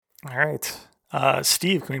All right.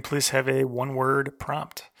 Steve, can we please have a one-word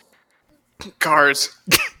prompt? Cars.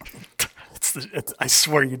 I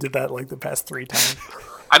swear you did that like the past 3 times.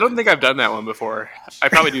 I don't think I've done that one before. I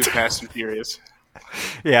probably do Fast and Furious.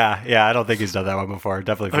 Yeah, I don't think he's done that one before.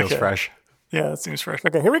 Definitely feels fresh. Yeah, that seems fresh.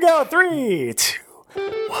 Okay, here we go. 3, 2.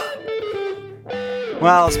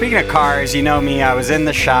 Well, speaking of cars, you know me, I was in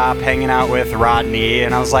the shop hanging out with Rodney,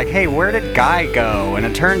 and I was like, hey, where did Guy go? And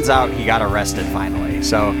it turns out he got arrested finally.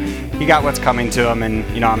 So he got what's coming to him, and,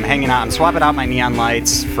 I'm hanging out. I'm swapping out my neon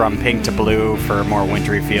lights from pink to blue for a more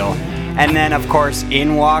wintry feel. And then, of course,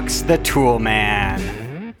 in walks the Tool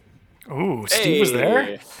Man. Ooh, Steve was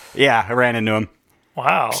there? Yeah, I ran into him.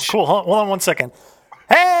 Wow, cool. Hold on 1 second.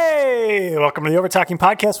 Hey! Welcome to the Overtalking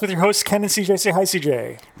Podcast with your hosts, Ken and CJ. Say hi,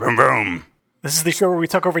 CJ. Boom, boom. This is the show where we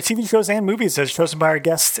talk over TV shows and movies as chosen by our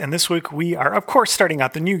guests. And this week we are, of course, starting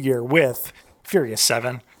out the new year with Furious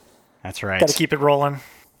 7. That's right. Got to keep it rolling.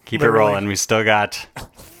 Keep it rolling. We still got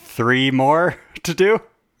 3 more to do.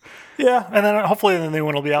 Yeah, and then hopefully the new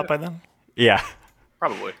one will be out by then. Yeah.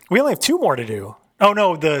 Probably. We only have 2 more to do. Oh,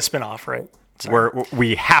 no, the spinoff, right?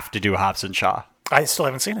 We have to do Hobbs and Shaw. I still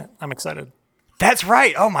haven't seen it. I'm excited. That's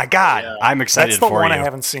right. Oh, my God. Yeah. I'm excited for you. That's the one I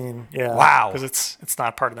haven't seen. Yeah. Wow. Because it's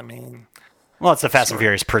not part of the main... Well, it's the Fast and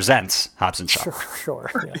Furious presents Hobbs and Shaw.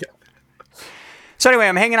 Sure. Yeah. So anyway,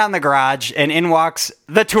 I'm hanging out in the garage, and in walks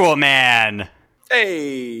the Tool Man.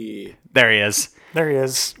 Hey. There he is. There he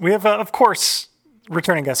is. We have, of course,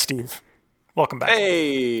 returning guest Steve. Welcome back.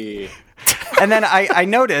 Hey. And then I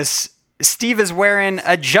notice Steve is wearing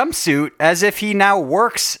a jumpsuit as if he now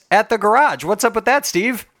works at the garage. What's up with that,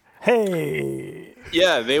 Steve? Hey.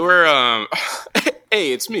 Yeah, they were,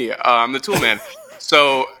 hey, it's me. I'm the Tool Man.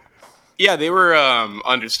 So... Yeah, they were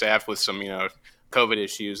understaffed with some, COVID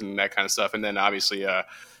issues and that kind of stuff. And then obviously,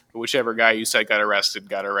 whichever guy you said got arrested.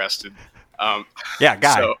 Yeah, Guy.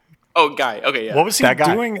 Guy. Okay, yeah. What was he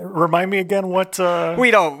doing? Remind me again what...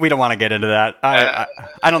 We don't want to get into that.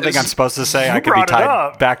 I don't think I'm supposed to say. I could be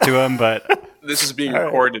tied back to him, but... This is being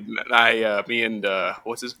recorded. And me and,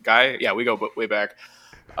 what's this guy? Yeah, we go way back.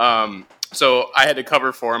 So I had to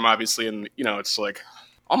cover for him, obviously. And, it's like...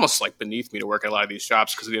 almost like beneath me to work at a lot of these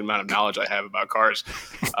shops because of the amount of knowledge I have about cars.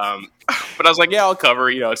 But I was like, yeah, I'll cover,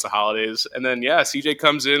 it's the holidays. And then, CJ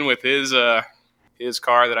comes in with his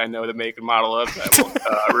car that I know the make and model of that I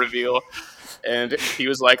won't reveal. And he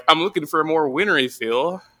was like, I'm looking for a more wintry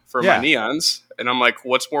feel for my neons. And I'm like,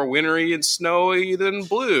 what's more wintry and snowy than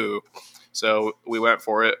blue? So we went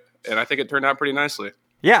for it. And I think it turned out pretty nicely.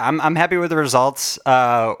 Yeah, I'm happy with the results.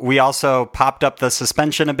 We also popped up the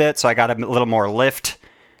suspension a bit, so I got a little more lift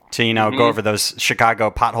to, go over those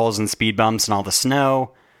Chicago potholes and speed bumps and all the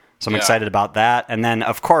snow. So I'm excited about that. And then,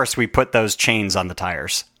 of course, we put those chains on the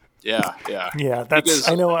tires. Yeah. Yeah,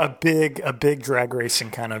 I know a big drag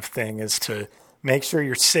racing kind of thing is to make sure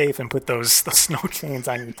you're safe and put the snow chains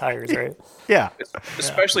on your tires, right? Yeah.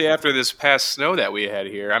 Especially after this past snow that we had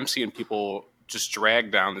here. I'm seeing people just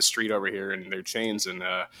drag down the street over here in their chains, and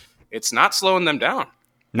it's not slowing them down.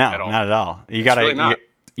 No, not at all.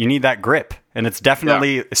 You need that grip, and it's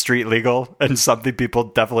definitely street legal and something people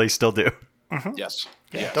definitely still do. Mm-hmm. Yes.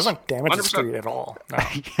 It doesn't damage 100%. The street at all. No.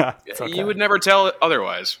 Yeah. Okay. You would never tell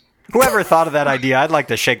otherwise. Whoever thought of that idea, I'd like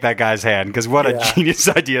to shake that guy's hand, because what a genius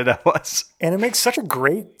idea that was. And it makes such a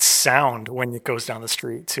great sound when it goes down the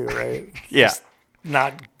street, too, right? Yeah.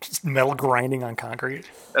 Not just metal grinding on concrete.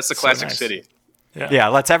 That's the classic city. Yeah,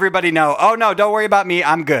 lets everybody know, oh, no, don't worry about me.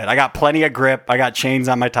 I'm good. I got plenty of grip. I got chains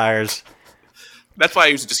on my tires. That's why I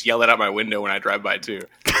used to just yell it out my window when I drive by, too.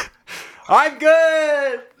 I'm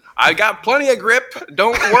good. I got plenty of grip.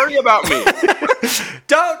 Don't worry about me.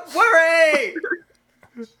 Don't worry.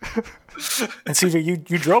 And CJ,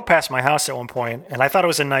 you drove past my house at one point, and I thought it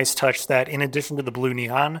was a nice touch that in addition to the blue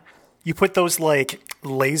neon, you put those like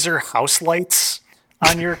laser house lights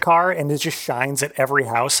on your car, and it just shines at every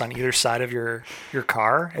house on either side of your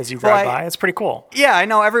car as you drive by. It's pretty cool. Yeah, I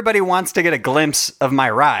know everybody wants to get a glimpse of my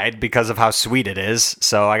ride because of how sweet it is.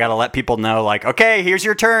 So I got to let people know, like, okay, here's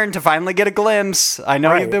your turn to finally get a glimpse. I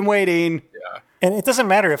know you've been waiting. Yeah. And it doesn't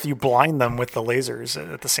matter if you blind them with the lasers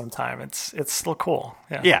at the same time. It's still cool.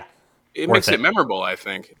 Yeah. It makes it memorable, I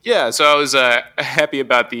think. Yeah, so I was happy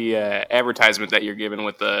about the advertisement that you're giving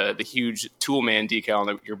with the huge Toolman decal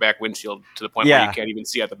on your back windshield to the point where you can't even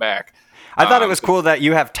see at the back. I thought it was cool that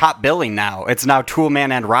you have top billing now. It's now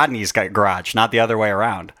Toolman and Rodney's garage, not the other way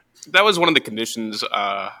around. That was one of the conditions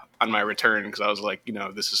on my return, because I was like,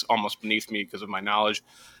 this is almost beneath me because of my knowledge.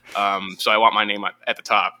 So I want my name at the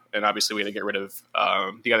top. And obviously we had to get rid of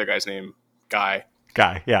the other guy's name, Guy.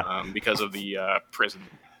 Yeah. Because of the prison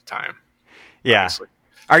time. Yeah. Obviously.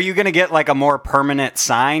 Are you going to get like a more permanent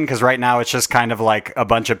sign? Because right now it's just kind of like a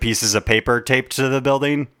bunch of pieces of paper taped to the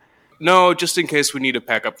building. No, just in case we need to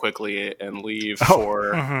pack up quickly and leave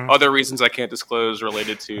for other reasons I can't disclose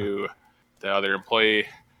related to the other employee.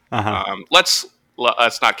 Let's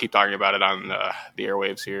not keep talking about it on the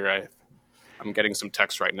airwaves here. I'm getting some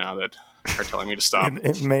texts right now that are telling me to stop.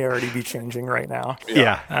 It may already be changing right now.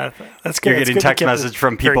 Yeah. That's good. You're getting text message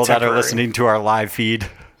from people that are listening to our live feed.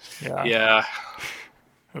 Yeah.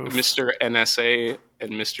 Mr. NSA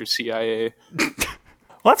and Mr. CIA. Well,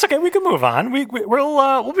 that's okay. We can move on. We'll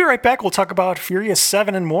be right back. We'll talk about Furious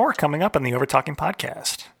 7 and more coming up on the Overtalking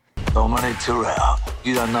podcast. Dominic Toretto,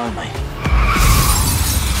 you don't know me.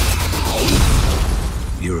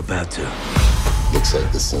 You're about to. Looks like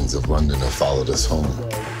the sons of London have followed us home.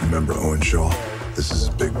 Remember Owen Shaw? This is his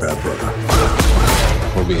big bad brother.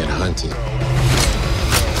 We're being hunted.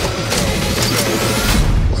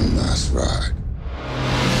 One last ride.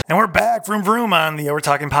 And we're back, vroom vroom, on the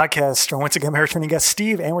Overtalking podcast. Once again, my returning guest,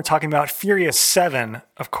 Steve, and we're talking about Furious 7,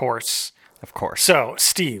 of course. Of course. So,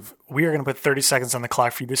 Steve, we are going to put 30 seconds on the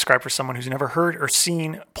clock for you to describe for someone who's never heard or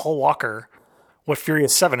seen Paul Walker what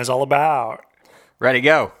Furious 7 is all about. Ready,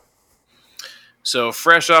 go. So,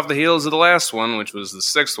 fresh off the heels of the last one, which was the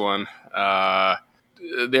sixth one,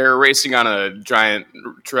 they're racing on a giant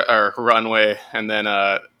runway, and then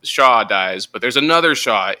Shaw dies. But there's another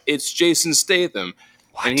Shaw. It's Jason Statham.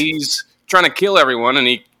 What? And he's trying to kill everyone, and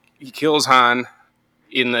he kills Han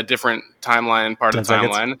in a different timeline, part of the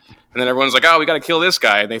timeline. And then everyone's like, oh, we got to kill this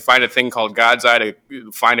guy. And they find a thing called God's Eye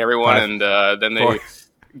to find everyone, 5, and then they 4,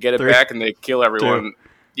 get it 3, back, and they kill everyone. 2,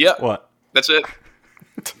 yeah, what? That's it.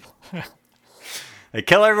 They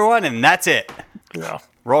kill everyone, and that's it. Yeah.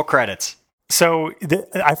 Roll credits. So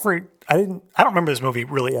I don't remember this movie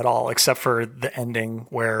really at all, except for the ending,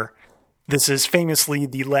 where this is famously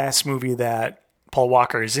the last movie that Paul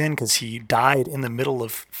Walker is in because he died in the middle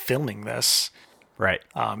of filming this. Right.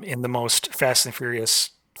 In the most Fast and Furious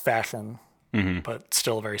fashion, but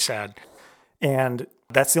still very sad. And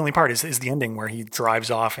that's the only part is the ending where he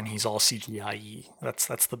drives off and he's all CGI-y. That's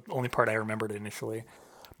the only part I remembered initially.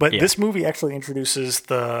 But this movie actually introduces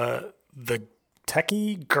the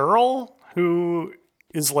techie girl who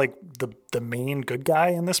is like the main good guy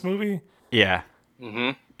in this movie. Yeah.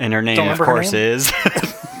 Mm-hmm. And her name, of course, is...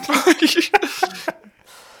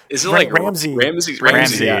 Is it like Ramsey? Ramsey.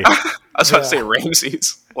 Yeah. I was about to say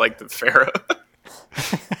Ramsey's like the Pharaoh.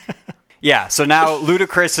 Yeah, so now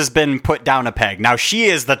Ludacris has been put down a peg. Now she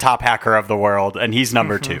is the top hacker of the world, and he's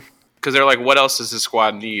number 2. Because they're like, what else does this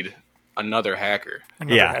squad need? Another hacker.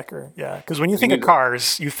 Another hacker, yeah. Because when you think of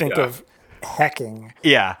cars, you think of hacking.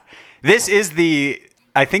 Yeah. This is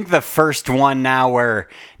I think the first one now where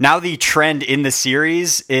now the trend in the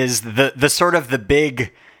series is the sort of the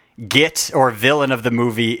big get or villain of the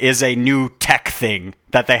movie is a new tech thing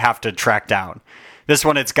that they have to track down. This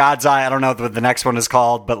one, it's God's Eye. I don't know what the next one is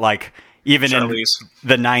called, but like even Charlize. In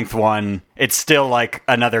the 9th one, it's still like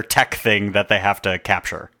another tech thing that they have to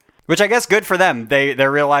capture. Which I guess good for them.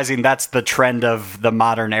 They're realizing that's the trend of the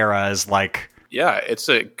modern era is like... Yeah, it's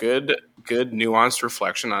a good nuanced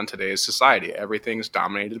reflection on today's society. Everything's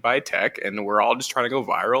dominated by tech, and we're all just trying to go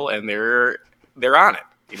viral, and they're on it.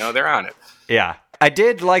 You know, they're on it. Yeah. I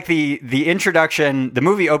did like the introduction. The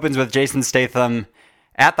movie opens with Jason Statham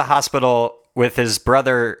at the hospital with his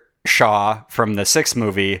brother Shaw from the 6th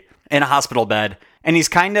movie in a hospital bed, and he's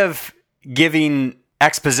kind of giving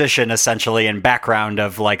exposition essentially and background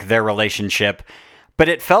of like their relationship, but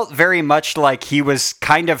it felt very much like he was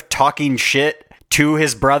kind of talking shit to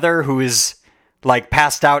his brother who is like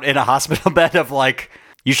passed out in a hospital bed of like,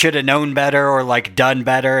 you should have known better or like done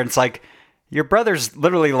better. And it's like, your brother's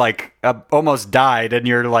literally like almost died and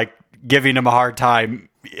you're like giving him a hard time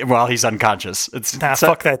while he's unconscious.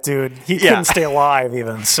 Fuck that dude. He couldn't stay alive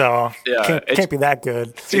even, so can't be that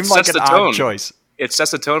good. Seems like an odd choice. It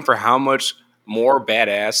sets the tone for how much more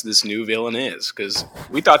badass this new villain is, because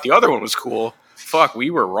we thought the other one was cool. Fuck, we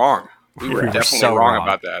were wrong. We were definitely so wrong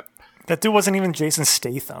about that. That dude wasn't even Jason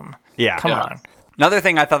Statham. Yeah. Come on. Another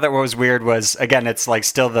thing I thought that was weird was, again, it's like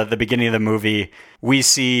still the beginning of the movie. We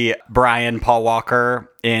see Paul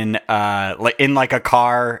Walker in like a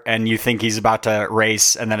car, and you think he's about to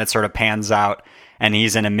race, and then it sort of pans out, and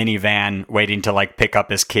he's in a minivan waiting to like pick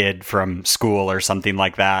up his kid from school or something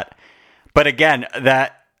like that. But again,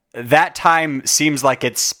 that time seems like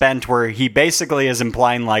it's spent where he basically is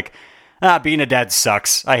implying like, being a dad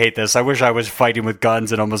sucks. I hate this. I wish I was fighting with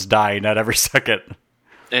guns and almost dying at every second.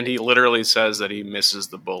 And he literally says that he misses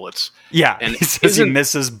the bullets. Yeah, and he says he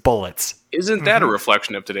misses bullets. Isn't that a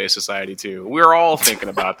reflection of today's society, too? We're all thinking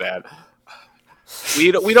about that.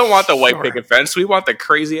 We don't want the white picket fence. We want the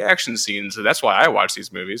crazy action scenes. That's why I watch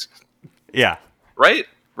these movies. Yeah. Right,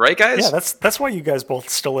 guys. Yeah, that's why you guys both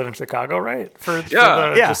still live in Chicago, right? For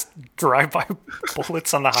the just drive-by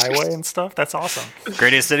bullets on the highway and stuff. That's awesome.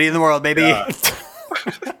 Greatest city in the world, baby. Yeah.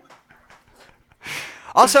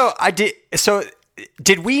 Also,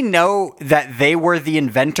 did we know that they were the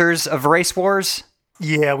inventors of Race Wars?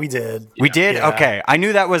 Yeah, we did. We did? Yeah. Okay. I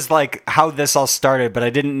knew that was like how this all started, but I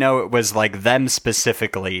didn't know it was like them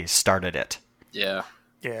specifically started it. Yeah.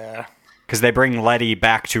 Yeah. Because they bring Letty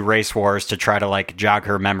back to Race Wars to try to like jog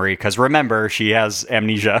her memory. Because remember, she has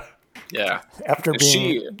amnesia. Yeah. After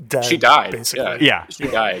being dead. She died. Yeah. Basically. She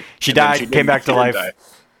died. She died, came back to life,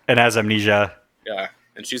 and has amnesia. Yeah.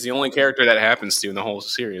 And she's the only character that happens to in the whole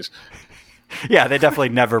series. Yeah, they definitely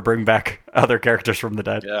never bring back other characters from the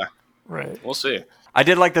dead. Yeah. Right. We'll see. I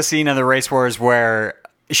did like the scene in the Race Wars where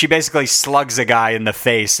she basically slugs a guy in the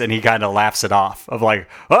face and he kind of laughs it off of like,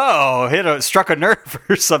 oh, struck a nerve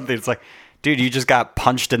or something. It's like, dude, you just got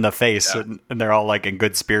punched in the face, and they're all like in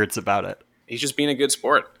good spirits about it. He's just being a good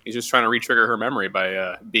sport. He's just trying to re-trigger her memory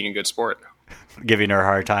by being a good sport. Giving her a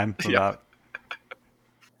hard time. Yeah.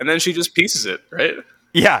 And then she just pieces it, right?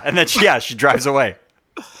 Yeah, and then she drives away.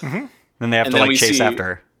 Mm-hmm. Then they have to like chase after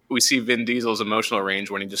her. We see Vin Diesel's emotional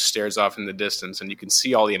range when he just stares off in the distance, and you can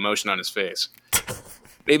see all the emotion on his face.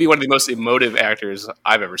 Maybe one of the most emotive actors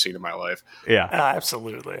I've ever seen in my life. Yeah,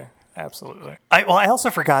 absolutely. I also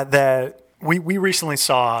forgot that we recently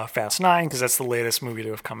saw Fast 9 because that's the latest movie to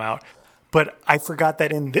have come out. But I forgot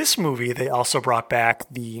that in this movie they also brought back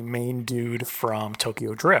the main dude from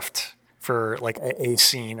Tokyo Drift for like a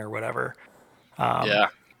scene or whatever. Yeah.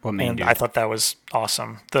 And I thought that was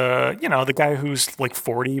awesome. The guy who's like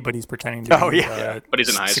 40, but he's pretending to be but he's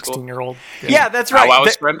in high school. 16-year-old. Yeah, that's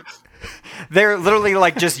right. Friend. They're literally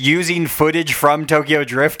like just using footage from Tokyo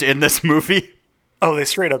Drift in this movie. Oh, they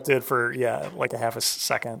straight up did for like a half a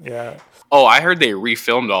second. Yeah. Oh, I heard they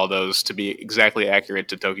refilmed all those to be exactly accurate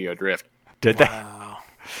to Tokyo Drift. Did they? Wow.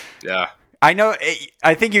 Yeah. I know.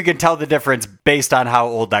 I think you can tell the difference based on how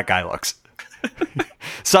old that guy looks.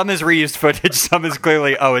 Some is reused footage. Some is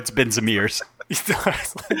clearly, it's been some years.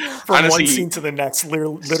 From one scene to the next,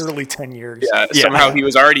 literally 10 years. Yeah, somehow he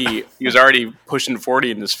was already pushing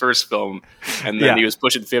 40 in his first film, and then he was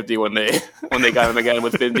pushing 50 when they got him again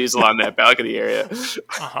with Vin Diesel on that balcony area.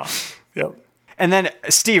 Yep. And then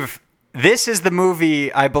Steve, this is the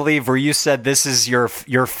movie I believe where you said this is your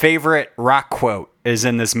favorite rock quote is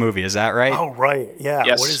in this movie. Is that right? Oh, right. Yeah.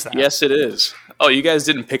 Yes. What is that? Yes, it is. Oh, you guys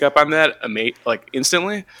didn't pick up on that like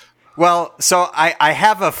instantly? Well, so I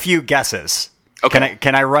have a few guesses. Okay.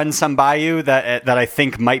 Can I run some by you that I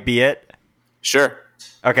think might be it? Sure.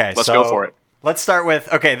 Okay. Let's go for it. Let's start with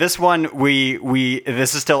this one.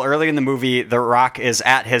 This is still early in the movie. The Rock is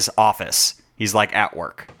at his office. He's like at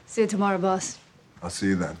work. See you tomorrow, boss. I'll see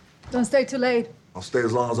you then. Don't stay too late. I'll stay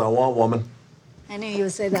as long as I want, woman. I knew you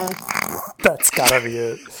would say that. That's gotta be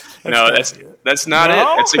it. That's not it.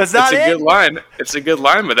 It's a good line. It's a good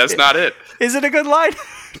line, but that's not it. Is it a good line?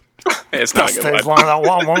 It's not a good line. As long as I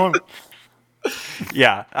want, woman.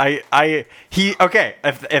 Yeah, okay.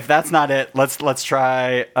 If that's not it, let's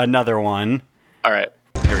try another one. All right,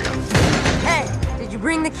 here we go. Hey, did you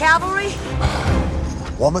bring the cavalry?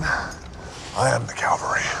 Woman, I am the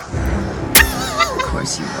cavalry. Of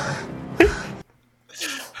course you are.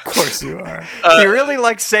 Of course you are. He really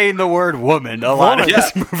likes saying the word woman a lot in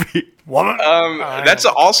this movie. Woman. That's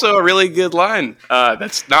also a really good line.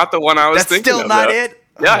 That's not the one I was thinking of. That's still not it?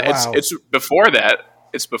 Yeah, wow. It's before that.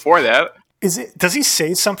 It's before that. Does he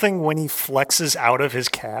say something when he flexes out of his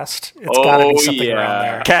cast? It's gotta be something around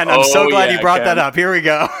there. Ken, I'm so glad you brought that up. Here we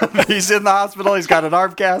go. He's in the hospital. He's got an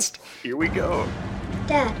arm cast. Here we go.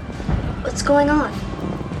 Dad, what's going on?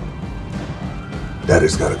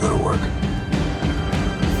 Daddy's gotta go to work.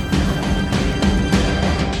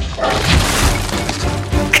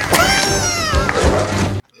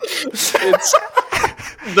 It's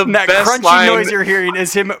the that best crunchy line. noise you're hearing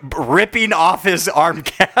is him ripping off his arm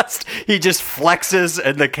cast. He just flexes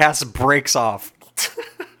and the cast breaks off.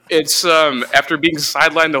 It's after being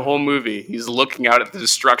sidelined the whole movie, he's looking out at the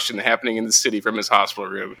destruction happening in the city from his hospital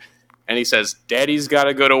room, and he says, "Daddy's got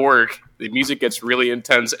to go to work." The music gets really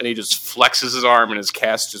intense, and he just flexes his arm, and his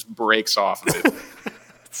cast just breaks off of it.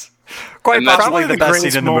 Quite Probably possibly the best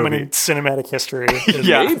greatest scene in the moment movie. in cinematic history.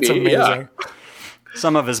 Yeah. It's Maybe, amazing. yeah.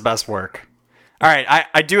 Some of his best work. All right,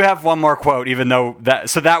 I do have one more quote, even though that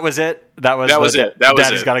was it. That was it.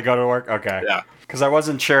 Daddy's got to go to work. Okay. Yeah. Because I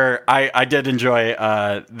wasn't sure. I did enjoy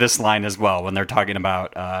this line as well when they're talking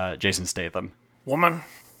about Jason Statham. Woman.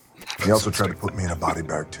 He also tried to put me in a body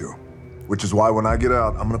bag too. Which is why when I get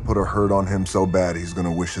out, I'm gonna put a hurt on him so bad he's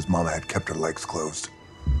gonna wish his mama had kept her legs closed.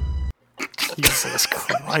 Jesus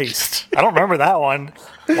Christ. I don't remember that one.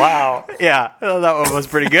 Wow. Yeah, that one was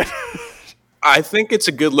pretty good. I think it's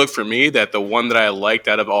a good look for me that the one that I liked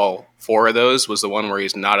out of all 4 of those was the one where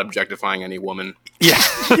he's not objectifying any woman. Yeah.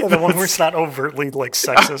 Yeah, the one where it's not overtly like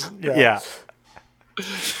sexist. Yeah.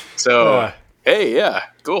 So, hey, yeah,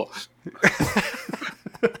 cool.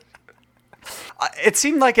 It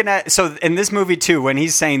seemed like so in this movie too, when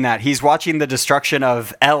he's saying that, he's watching the destruction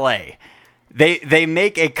of L.A. They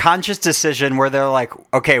make a conscious decision where they're like,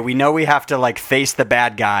 okay, we know we have to like face the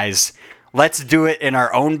bad guys. Let's do it in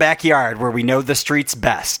our own backyard where we know the streets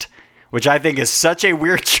best, which I think is such a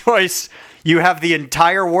weird choice. You have the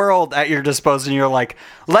entire world at your disposal, and you're like,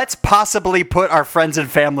 let's possibly put our friends and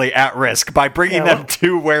family at risk by bringing them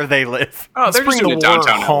to where they live. Oh, they're just in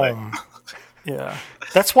downtown home. Yeah.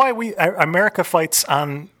 That's why America fights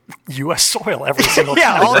on U.S. soil every single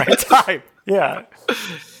time. All the time. Yeah.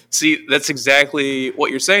 See, that's exactly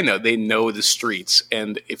what you're saying, though. They know the streets.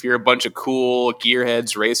 And if you're a bunch of cool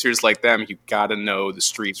gearheads, racers like them, you got to know the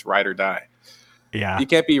streets, ride or die. Yeah. You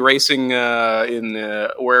can't be racing in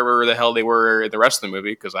wherever the hell they were in the rest of the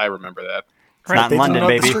movie, because I remember that. It's not in London,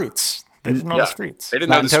 baby. The streets. They didn't know the streets. They didn't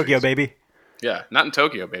not know in the Tokyo, streets. baby. Yeah, not in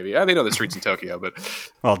Tokyo, baby. Yeah, they know the streets in Tokyo, but...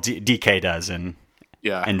 Well, DK does, and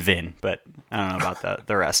Vin, but I don't know about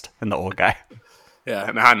the rest, and the old guy. Yeah,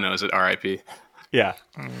 and Han knows it, R.I.P. Yeah.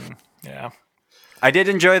 Yeah. I did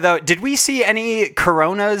enjoy, though. Did we see any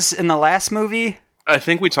Coronas in the last movie? I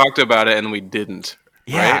think we talked about it and we didn't.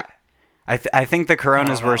 Yeah. Right? I think the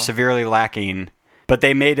Coronas were severely lacking, but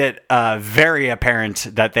they made it very apparent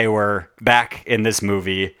that they were back in this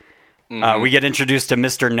movie. We get introduced to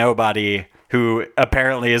Mr. Nobody, who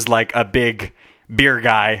apparently is like a big beer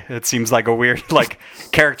guy. It seems like a weird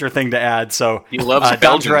character thing to add. So he loves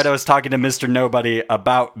Dom Toretto is talking to Mr. Nobody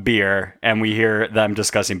about beer, and we hear them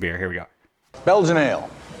discussing beer. Here we go. Belgian ale.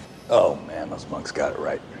 Oh man, those monks got it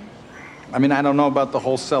right. I mean, I don't know about the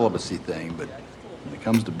whole celibacy thing, but when it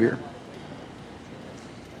comes to beer,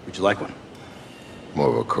 would you like one? More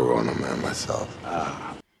of a Corona man myself.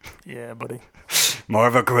 Yeah, buddy. More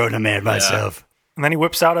of a Corona man myself. And then he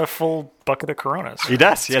whips out a full bucket of Coronas. He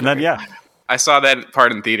does. Yeah, and then, I saw that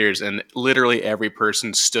part in theaters, and literally every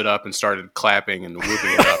person stood up and started clapping and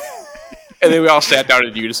whooping it up. And then we all sat down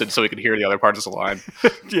in unison so we could hear the other parts of the line.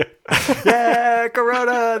 Yeah,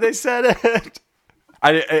 Corona, they said it.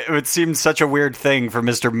 It would seem such a weird thing for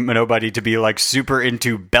Mr. Nobody to be like super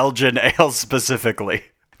into Belgian ale specifically,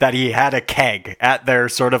 that he had a keg at their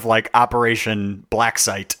sort of like Operation Black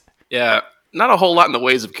Site. Yeah, not a whole lot in the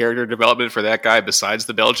ways of character development for that guy besides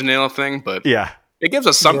the Belgian ale thing, but it gives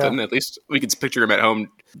us something. At least we can picture him at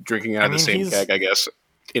home drinking out of the same keg, I guess,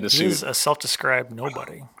 in a suit. He's a self-described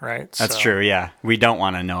nobody, right? That's true, yeah. We don't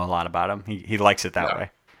want to know a lot about him. He likes it that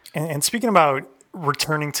way. And speaking about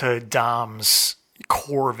returning to Dom's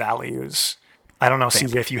core values, I don't know,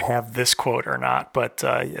 CJ, if you have this quote or not, but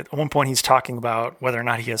at one point he's talking about whether or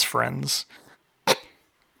not he has friends.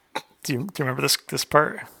 Do you remember this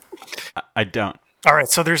part? I don't. All right,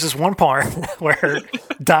 so there's this one part where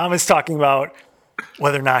Dom is talking about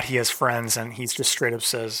whether or not he has friends, and he just straight up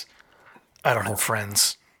says, I don't have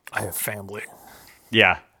friends, I have family.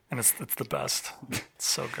 Yeah. And it's the best. It's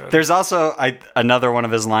so good. There's also another one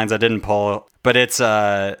of his lines I didn't pull, but it's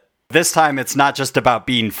this time it's not just about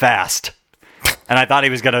being fast. And I thought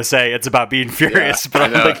he was going to say it's about being furious, but I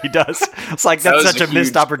don't think he does. It's like that's such a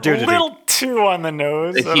missed opportunity. A little too on the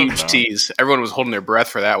nose. A huge tease. Everyone was holding their breath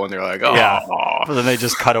for that one. They're like, oh. Yeah. But then they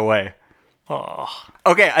just cut away. Oh.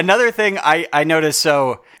 Okay, another thing I noticed,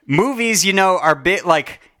 so movies, are bit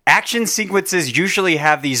like action sequences usually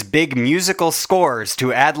have these big musical scores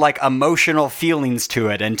to add like emotional feelings to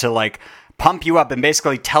it and to like pump you up and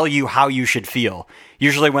basically tell you how you should feel.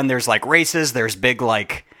 Usually when there's like races, there's big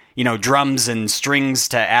like drums and strings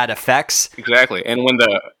to add effects. Exactly. And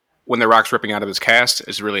when the Rock's ripping out of his cast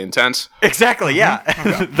is really intense. Exactly, yeah.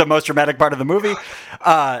 The most dramatic part of the movie.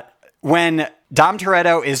 When Dom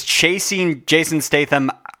Toretto is chasing Jason Statham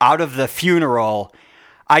out of the funeral,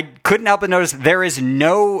 I couldn't help but notice there is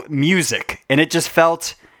no music, and it just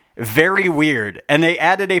felt very weird. And they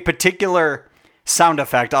added a particular sound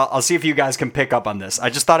effect. I'll see if you guys can pick up on this. I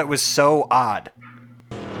just thought it was so odd.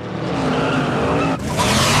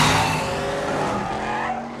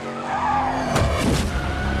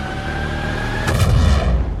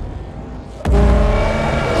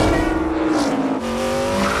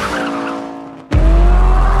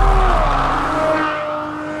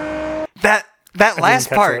 That last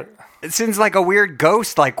part, it seems like a weird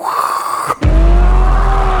ghost, like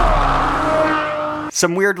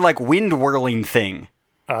some weird like wind whirling thing.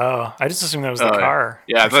 Oh, I just assumed that was the car.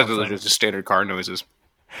 Yeah, I thought those were just standard car noises.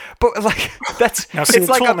 But like that's now, see, it's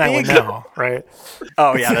like a big now, right?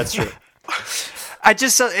 Oh yeah, that's true.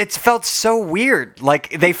 It felt so weird.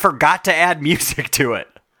 Like they forgot to add music to it.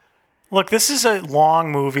 Look, this is a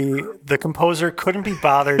long movie. The composer couldn't be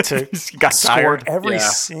bothered to score every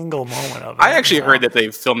single moment of it. I actually heard that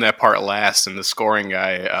they filmed that part last, and the scoring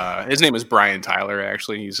guy, his name is Brian Tyler,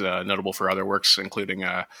 actually. He's notable for other works, including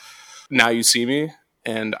Now You See Me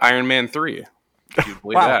and Iron Man 3. If you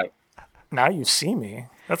believe that. Now You See Me?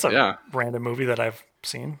 That's a random movie that I've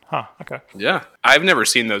seen. Huh, okay. Yeah. I've never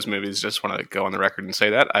seen those movies. Just want to go on the record and say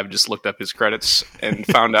that. I've just looked up his credits and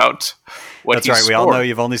found out what That's he right. scored. We all know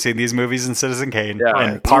you've only seen these movies in Citizen Kane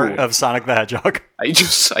and part of Sonic the Hedgehog. I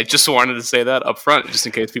just wanted to say that up front, just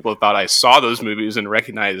in case people thought I saw those movies and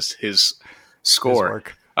recognized his score.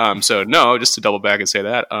 So no, just to double back and say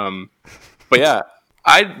that. But yeah,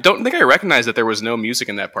 I don't think I recognized that there was no music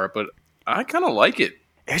in that part, but I kind of like it.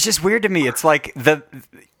 It's just weird to me. It's like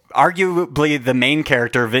arguably the main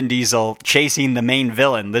character, Vin Diesel, chasing the main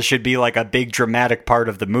villain. This should be like a big dramatic part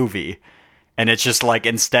of the movie. And it's just like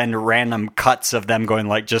instead random cuts of them going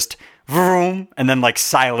like just vroom, and then like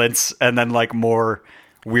silence, and then like more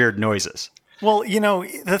weird noises. Well,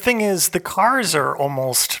 the thing is, the cars are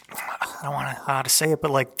almost, I don't want how to say it,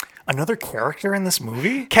 but like another character in this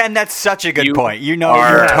movie. Ken, that's such a good point.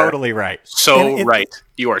 You're totally right. Right.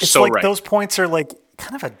 You are so right. Those points are like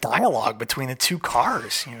kind of a dialogue between the two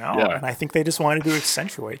cars, and I think they just wanted to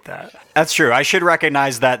accentuate that. That's true. I should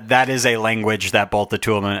recognize that is a language that both the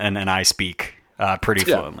two of them and I speak pretty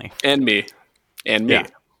fluently. And me. Yeah.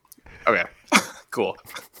 Okay. Cool.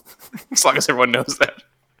 As long as everyone knows that.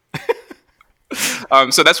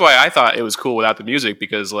 So that's why I thought it was cool without the music,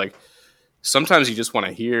 because like sometimes you just want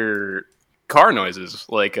to hear car noises,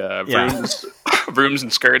 like vrooms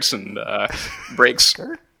and skirts and brakes.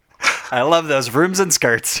 I love those vrooms and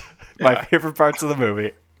skirts. My favorite parts of the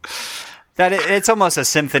movie. It's almost a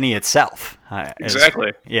symphony itself.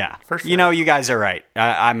 Exactly. Yeah. For sure. You guys are right.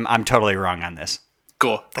 I'm totally wrong on this.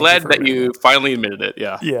 Cool. Glad that you finally admitted it.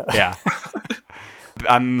 Yeah. Yeah.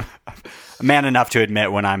 I'm a man enough to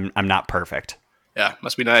admit when I'm not perfect. Yeah,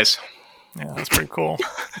 must be nice. Yeah, that's pretty cool.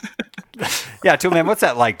 Yeah, Toolman, what's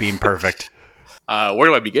that like being perfect? Where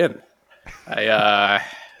do I begin?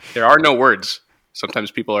 There are no words.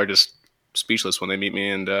 Sometimes people are just speechless when they meet me,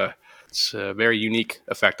 and it's a very unique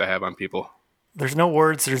effect I have on people. There's no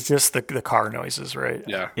words. There's just the car noises, right?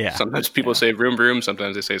 Yeah. Sometimes people say vroom vroom.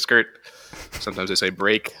 Sometimes they say skirt. Sometimes they say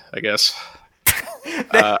brake, I guess.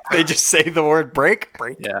 They just say the word brake?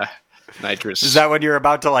 Yeah. Nitrous. Is that when you're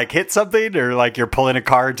about to like hit something, or like you're pulling a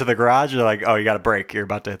car into the garage? You're like, oh, you got to brake. You're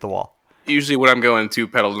about to hit the wall. Usually when I'm going 2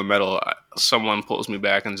 pedals to the metal, someone pulls me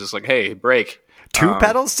back and is just like, hey, brake. 2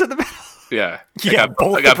 pedals to the metal? Yeah. I got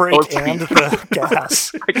the brake and the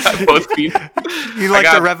gas. I got both feet. You like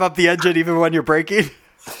to rev up the engine even when you're braking?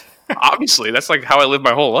 Obviously. That's like how I live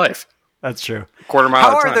my whole life. That's true. Quarter mile How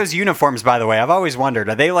at a time. are those uniforms, by the way? I've always wondered.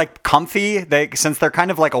 Are they like comfy? Since they're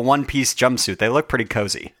kind of like a one-piece jumpsuit, they look pretty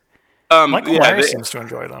cozy. Michael Myers seems to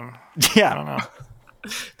enjoy them. Yeah. I don't know.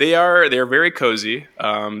 They're very cozy.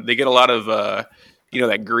 They get a lot of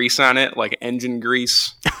that grease on it, like engine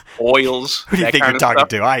grease, oils. Who do you think you're talking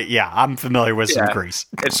to? I'm familiar with some grease.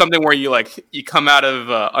 It's something where you come out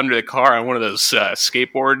of under the car on one of those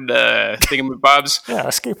skateboard thingamabobs. Yeah, a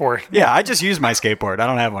skateboard. Yeah, I just use my skateboard. I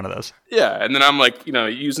don't have one of those. Yeah, and then I'm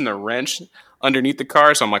using the wrench underneath the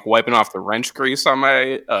car, so I'm like wiping off the wrench grease on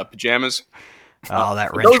my pajamas. Oh,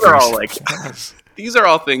 that wrench Those grease. are all these are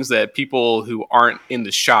all things that people who aren't in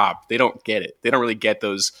the shop, they don't get it. They don't really get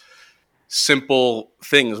those simple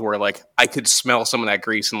things where I could smell some of that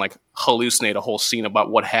grease and hallucinate a whole scene about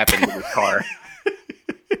what happened with the car.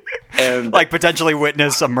 And potentially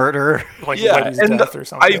witness a murder, death or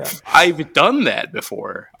something. I've done that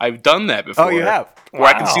before. Oh, you have? Where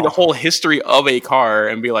I can see the whole history of a car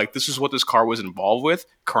and be like, this is what this car was involved with: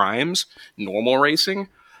 crimes, normal racing.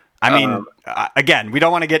 I mean, again, we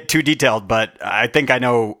don't want to get too detailed, but I think I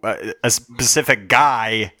know a specific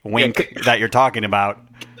guy, Wink, that you're talking about.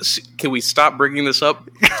 Can we stop bringing this up?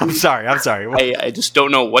 I'm sorry. I just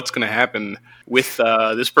don't know what's going to happen with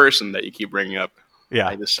this person that you keep bringing up.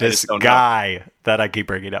 Yeah, this guy that I keep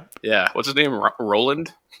bringing up. Yeah, what's his name?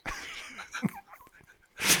 Roland?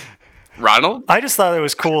 Ronald? I just thought it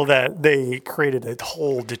was cool that they created a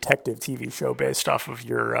whole detective TV show based off of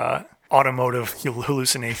your automotive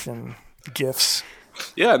hallucination gifts.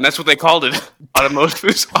 Yeah, and that's what they called it.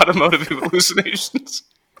 Automotive hallucinations.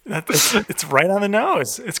 It's right on the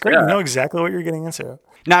nose. It's great. Yeah. You know exactly what you're getting into.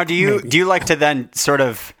 Now, do you like to then sort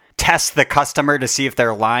of test the customer to see if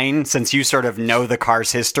they're lying? Since you sort of know the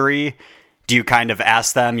car's history, do you kind of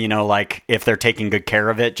ask them, like if they're taking good care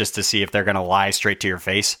of it, just to see if they're going to lie straight to your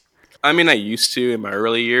face? I mean, I used to in my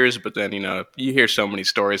early years, but then, you hear so many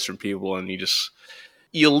stories from people and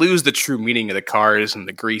you lose the true meaning of the cars and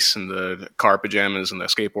the grease and the car pajamas and the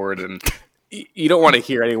skateboard, and you don't want to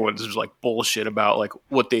hear anyone just like bullshit about like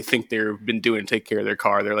what they think they've been doing to take care of their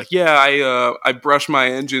car. They're like, yeah, I brush my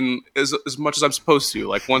engine as much as I'm supposed to,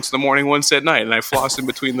 like once in the morning, once at night, and I floss in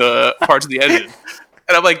between the parts of the engine.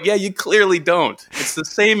 And I'm like, yeah, you clearly don't. It's the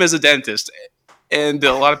same as a dentist, and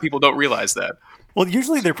a lot of people don't realize that. Well,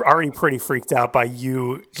 usually they're already pretty freaked out by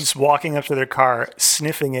you just walking up to their car,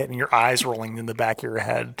 sniffing it, and your eyes rolling in the back of your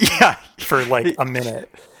head. Yeah, for like a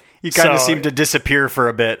minute. You kind of seem to disappear for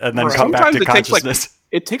a bit and then come back to consciousness.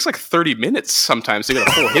 It takes like 30 minutes sometimes to get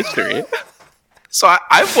a full history. So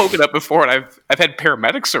I've woken up before, and I've had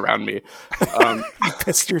paramedics around me. You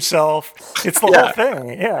pissed yourself. It's the whole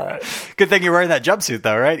thing. Yeah. Good thing you're wearing that jumpsuit,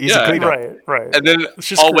 though, right? Easy cleanup. Right. And then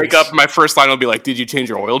I'll wake up, and my first line will be like, "Did you change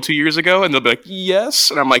your oil 2 years ago?" And they'll be like,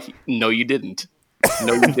 "Yes." And I'm like, "No, you didn't.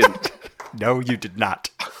 No, you didn't. No, you did not."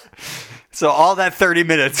 So all that 30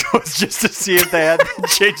 minutes was just to see if they had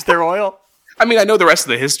changed their oil? I mean, I know the rest of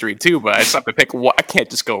the history, too, but I just have to pick what. I can't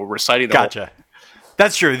just go reciting the Gotcha.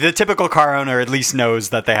 That's true. The typical car owner at least knows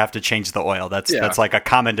that they have to change the oil. That's like a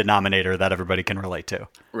common denominator that everybody can relate to.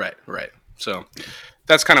 Right. So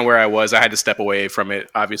that's kind of where I was. I had to step away from it,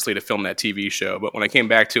 obviously, to film that TV show. But when I came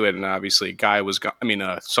back to it, and obviously,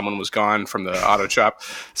 someone was gone from the auto shop.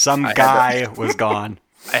 Some guy was gone.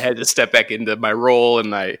 I had to step back into my role,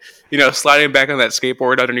 and sliding back on that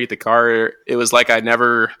skateboard underneath the car, it was like I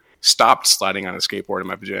never stopped sliding on a skateboard in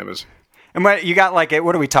my pajamas. And what you got, like,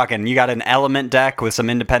 what are we talking? You got an Element deck with some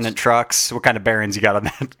independent trucks. What kind of bearings you got on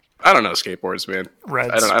that? I don't know skateboards, man.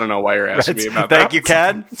 Reds. I don't know why you're asking me about Thank that. you,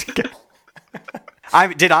 Ken.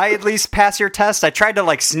 Did I at least pass your test? I tried to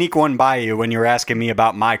like sneak one by you when you were asking me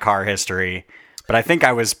about my car history, but I think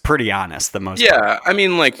I was pretty honest the most part. I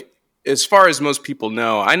mean, like, as far as most people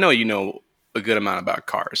know, I know you know a good amount about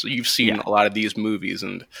cars. You've seen a lot of these movies,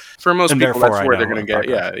 and for most people, that's where they're going to get.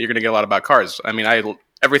 Yeah, you're going to get a lot about cars. I mean,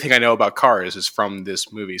 everything I know about cars is from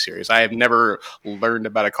this movie series. I have never learned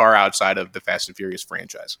about a car outside of the Fast and Furious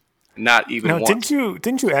franchise. Not even once.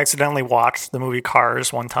 Didn't you accidentally watch the movie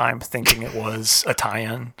Cars one time thinking it was a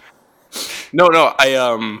tie-in? No.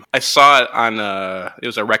 I saw it on it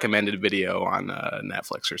was a recommended video on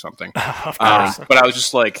Netflix or something. Of course. But I was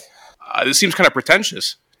just like, this seems kind of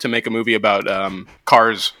pretentious to make a movie about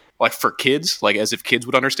cars, like for kids, like as if kids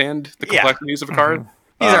would understand the complexities of a car. Mm-hmm.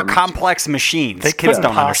 These are complex machines. Kids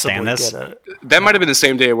don't understand this. That might have been the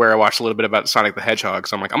same day where I watched a little bit about Sonic the Hedgehog.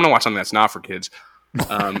 So I'm like, I'm going to watch something that's not for kids.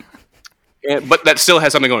 But that still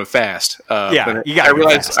has something going fast.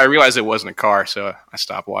 I realized it wasn't a car, so I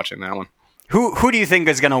stopped watching that one. Who do you think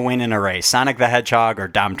is going to win in a race, Sonic the Hedgehog or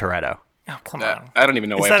Dom Toretto? Oh, come on. I don't even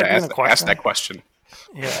know why I have to ask that question.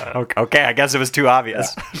 Yeah. Okay, I guess it was too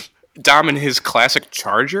obvious. Yeah. Dom and his classic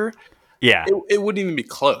Charger? Yeah. It wouldn't even be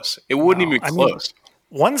close. It wouldn't even be close.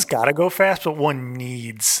 One's got to go fast, but one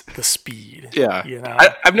needs the speed. Yeah. You know?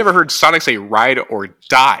 I've never heard Sonic say ride or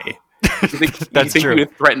die. That's true. He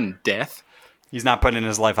would threaten death? He's not putting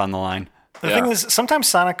his life on the line. The thing is, sometimes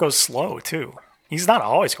Sonic goes slow, too. He's not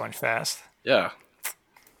always going fast. Yeah.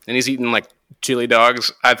 And he's eating, like, chili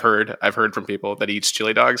dogs. I've heard from people that he eats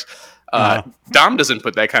chili dogs. Dom doesn't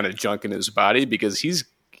put that kind of junk in his body because I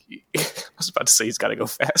was about to say he's got to go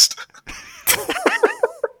fast.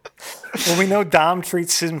 Well, we know Dom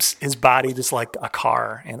treats his body just like a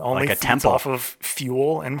car and only like feeds off of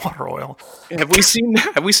fuel and motor oil. Have we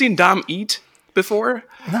seen Dom eat before?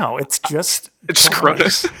 No, it's just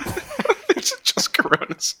Coronas. It's just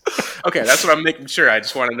Coronas. Okay, that's what I'm making sure. I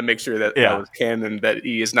just wanted to make sure that that was canon, that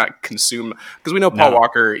he is not consumed, because we know Paul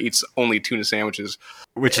Walker eats only tuna sandwiches,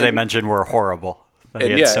 which they mentioned were horrible.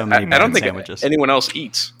 He had so many I don't think sandwiches. Anyone else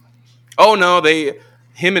eats. Oh no,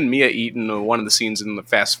 him and Mia eat in one of the scenes in the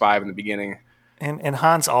Fast Five in the beginning. And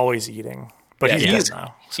Han's always eating, but he's dead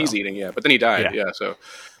now. So. He's eating, but then he died. So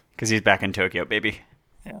because he's back in Tokyo, baby.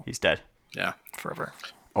 Yeah, he's dead. Yeah, forever.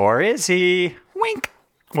 Or is he? Wink.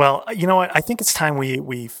 Well, you know what? I think it's time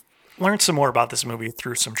we've learned some more about this movie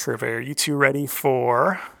through some trivia. Are you two ready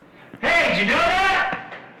for? Hey, did you know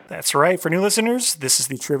that? That's right. For new listeners, this is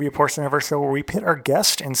the trivia portion of our show where we pit our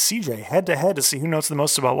guest and CJ head to head to see who knows the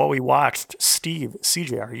most about what we watched. Steve,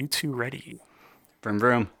 CJ, are you two ready? Vroom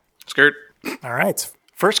vroom. Skirt. All right.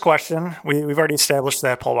 First question. We've already established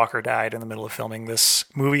that Paul Walker died in the middle of filming this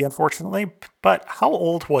movie, unfortunately. But how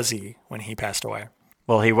old was he when he passed away?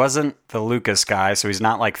 Well, he wasn't the Lucas guy, so he's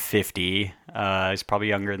not like 50. He's probably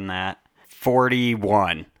younger than that.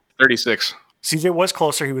 41. 36. CJ was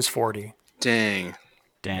closer. He was 40. Dang.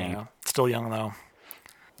 Yeah, still young, though.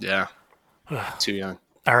 Yeah. Too young.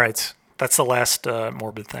 All right. That's the last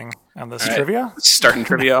morbid thing on this trivia. Starting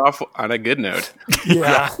trivia off on a good note.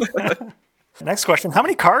 Yeah. Next question. How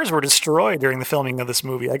many cars were destroyed during the filming of this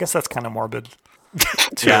movie? I guess that's kind of morbid.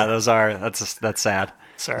 Yeah, that's sad.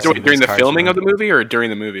 Sorry. During the filming of the movie or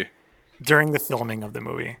during the movie? During the filming of the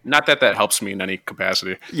movie. Not that helps me in any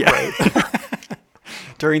capacity. Yeah. Right.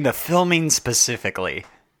 During the filming specifically.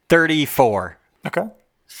 34. Okay.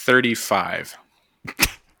 35.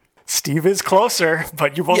 Steve is closer,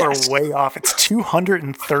 but you both are way off. It's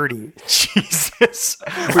 230. Jesus.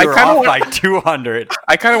 We were off by 200.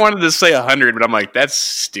 I kind of wanted to say 100, but I'm like, that's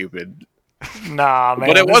stupid. Nah, man.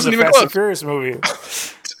 But it wasn't even Fast close. and Furious movie.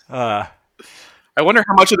 I wonder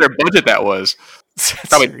how much of their budget that was.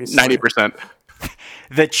 Probably 90%.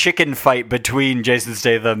 The chicken fight between Jason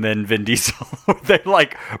Statham and Vin Diesel. They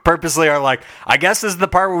like purposely are like, I guess this is the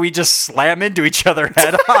part where we just slam into each other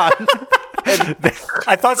head on.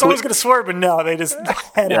 I thought someone was going to swear, but no, they just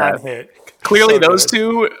head on hit. Clearly, those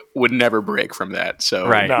two would never break from that. So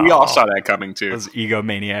we all saw that coming too. Those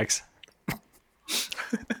egomaniacs.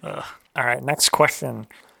 All right, next question.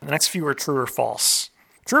 The next few are true or false.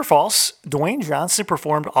 True or false? Dwayne Johnson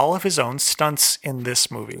performed all of his own stunts in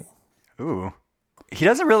this movie. Ooh. He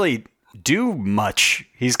doesn't really do much.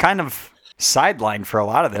 He's kind of sidelined for a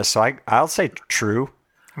lot of this, so I'll say true.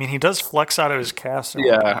 I mean, he does flex out of his cast.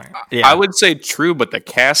 Yeah, I would say true, but the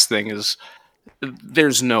cast thing is,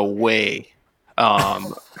 there's no way,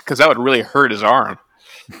 because that would really hurt his arm.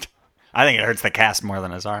 I think it hurts the cast more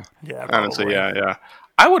than his arm. Yeah, honestly, yeah.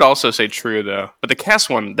 I would also say true though, but the cast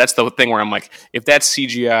one, that's the thing where I'm like, if that's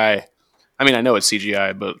CGI, I mean, I know it's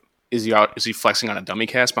CGI, but is he flexing on a dummy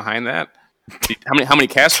cast behind that? How many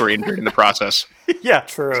casts were injured in the process? Yeah,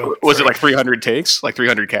 true. So was it like 300 takes, like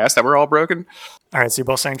 300 casts that were all broken? All right, so you're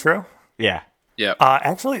both saying true? Yeah. Yeah.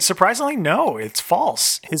 Actually, surprisingly, no, it's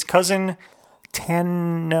false. His cousin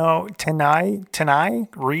Tenai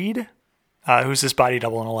Reed, who's his body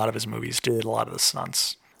double in a lot of his movies, did a lot of the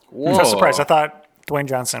stunts. Whoa. So I was surprised. I thought Dwayne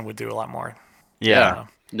Johnson would do a lot more. Yeah.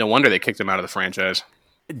 No wonder they kicked him out of the franchise.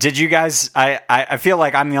 Did you guys, I feel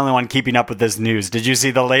like I'm the only one keeping up with this news. Did you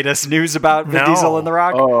see the latest news about Vin Diesel and The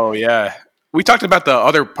Rock? Oh, yeah. We talked about the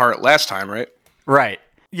other part last time, right? Right.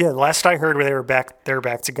 Yeah, last I heard, they were back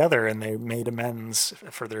together and they made amends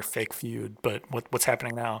for their fake feud. But what's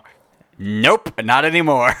happening now? Nope, not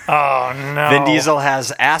anymore. Oh, no. Vin Diesel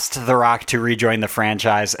has asked The Rock to rejoin the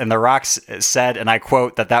franchise, and The Rock said, and I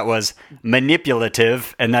quote, that was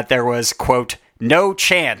manipulative and that there was, quote, no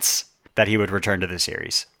chance that he would return to the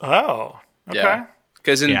series. Oh, okay. Yeah.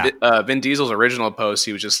 Because in Vin Diesel's original post,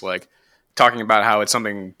 he was just like talking about how it's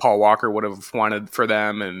something Paul Walker would have wanted for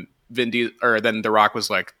them, and then The Rock was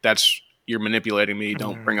like, you're manipulating me.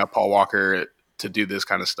 Don't bring up Paul Walker to do this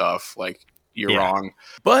kind of stuff. Like, you're wrong.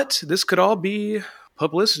 But this could all be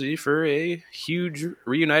publicity for a huge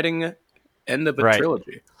reuniting end of a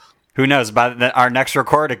trilogy. Who knows? By our next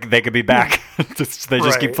record, they could be back. They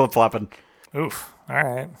just keep flip-flopping. Oof. All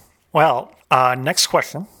right. Well, next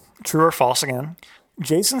question. True or false again?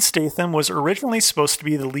 Jason Statham was originally supposed to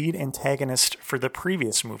be the lead antagonist for the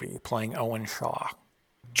previous movie, playing Owen Shaw.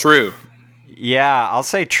 True. Yeah, I'll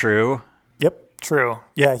say true. Yep, true.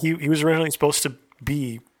 Yeah, he was originally supposed to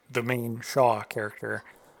be the main Shaw character,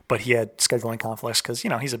 but he had scheduling conflicts because,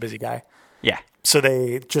 he's a busy guy. Yeah. So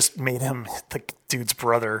they just made him the dude's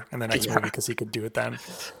brother in the next movie because he could do it then.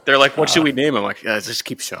 They're like, what should we name him? I'm like, just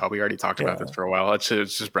keep Shaw. We already talked about this for a while. It's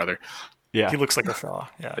his brother. Yeah. He looks like a Shaw.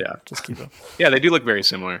 Yeah. Just keep him. Yeah, they do look very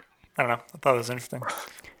similar. I don't know. I thought it was interesting.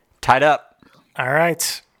 Tied up. All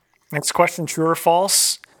right. Next question, true or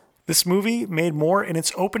false? This movie made more in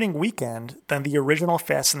its opening weekend than the original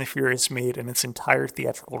Fast and the Furious made in its entire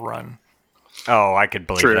theatrical run. Oh, I could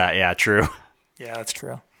believe that. Yeah, true. Yeah, that's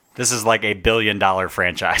true. This is like $1 billion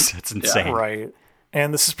franchise. It's insane. Yeah, right.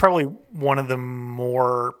 And this is probably one of the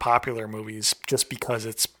more popular movies just because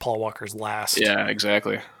it's Paul Walker's last. Yeah,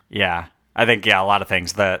 exactly. Yeah. I think, a lot of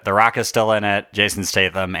things. The Rock is still in it, Jason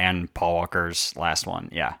Statham, and Paul Walker's last one.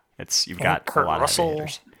 Yeah. You've got Kurt a lot Russell of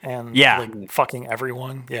hitters. And like fucking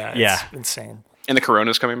everyone. Yeah, it's insane. And the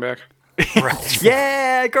Corona's coming back. Right.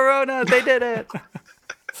 Yeah, Corona, they did it.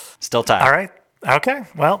 Still tied. All right. Okay.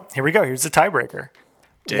 Well, here we go. Here's the tiebreaker.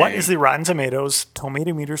 Dang. What is the Rotten Tomatoes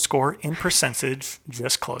tomato meter score in percentage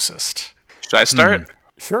just closest? Should I start?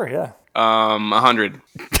 Sure, yeah. 100.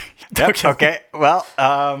 Yep. Okay. Well,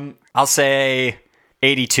 I'll say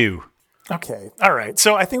 82. Okay. All right.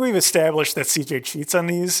 So I think we've established that CJ cheats on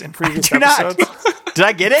these in previous I do episodes. Did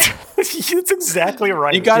I get it? It's exactly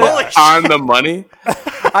right. You got it on the money.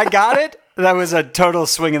 I got it. That was a total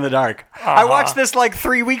swing in the dark. I watched this like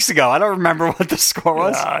 3 weeks ago. I don't remember what the score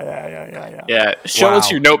was. Yeah, show us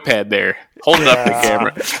your notepad there. Hold it up to the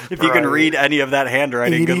camera. If you can read any of that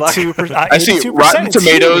handwriting, good luck. I see Rotten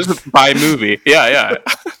Tomatoes by movie. Yeah.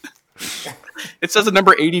 It says the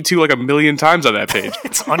number 82 like a million times on that page.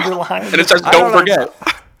 It's underlined. And it says, don't forget.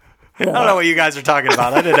 I don't know what you guys are talking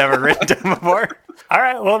about. I didn't ever written down before. All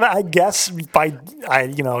right. Well, I guess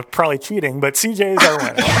probably cheating, but CJ is our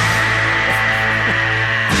winner.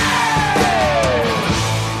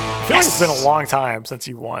 I feel like it's been a long time since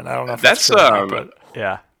you won. I don't know if that's true, but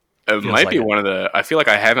yeah. It might be one of the... I feel like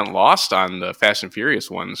I haven't lost on the Fast and Furious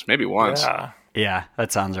ones. Maybe once. Yeah,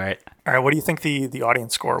 that sounds right. All right, what do you think the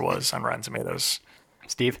audience score was on Rotten Tomatoes?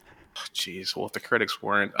 Steve? Jeez, well, if the critics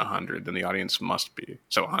weren't 100, then the audience must be.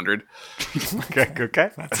 So 100. Okay.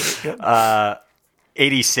 That's it.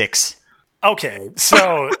 86. Okay,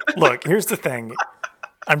 so look, here's the thing.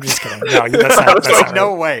 I'm just kidding. No, that's not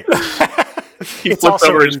no way. It's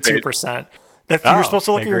also 82%. You're supposed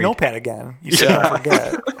to look at your notepad again. You said don't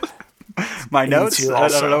forget. My notes? I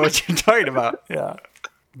don't know what you're talking about. Yeah.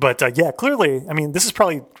 But clearly, I mean, this is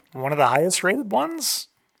probably one of the highest rated ones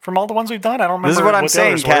from all the ones we've done. I don't remember. This is what I'm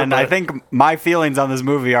saying, Ken. Were, I think my feelings on this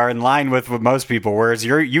movie are in line with most people, whereas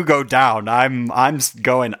you go down. I'm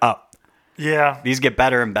going up. Yeah. These get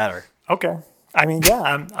better and better. Okay. I mean,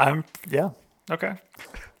 yeah, I'm okay.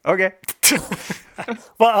 Okay.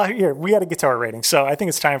 Well, here, we got to get to our ratings. So I think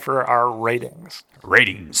it's time for our ratings.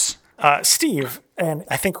 Steve, and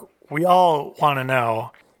I think we all want to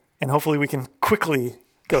know, and hopefully we can quickly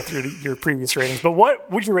go through your previous ratings, but what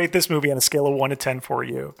would you rate this movie on a scale of 1 to 10 for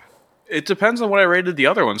you? It depends on what I rated the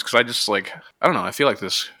other ones, because I just I don't know, I feel like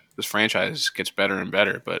this franchise gets better and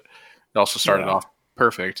better, but it also started off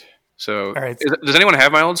perfect. So, all right. Does anyone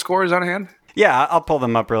have my old scores on hand? Yeah, I'll pull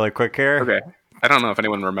them up really quick here. Okay. I don't know if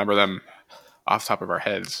anyone remember them off the top of our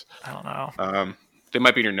heads. I don't know. They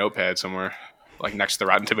might be in your notepad somewhere, like next to the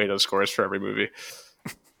Rotten Tomatoes scores for every movie.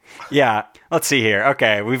 Yeah, let's see here.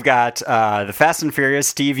 Okay, we've got the Fast and Furious.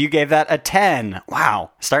 Steve, you gave that a 10.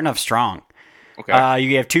 Wow, starting off strong. Okay. You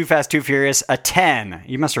gave Too Fast, Too Furious a 10.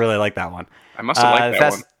 You must really like that one. I must have liked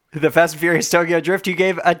that one. The Fast and Furious Tokyo Drift, you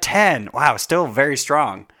gave a 10. Wow, still very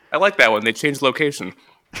strong. I like that one. They changed location.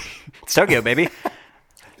 It's Tokyo, baby.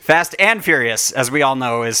 Fast and Furious, as we all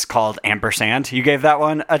know, is called ampersand. You gave that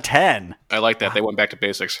one a 10. I like that. They went back to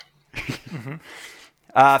basics. Mm-hmm.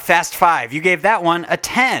 Fast 5, you gave that one a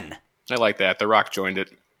 10. I like that. The Rock joined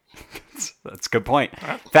it. That's a good point.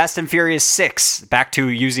 Fast and Furious 6, back to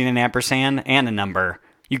using an ampersand and a number.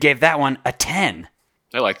 You gave that one a 10.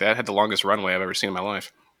 I like that. It had the longest runway I've ever seen in my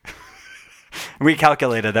life. We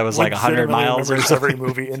calculated that was like 100 miles or something. Every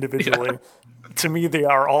movie individually. Yeah. To me, they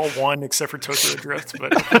are all one except for Tokyo Drift.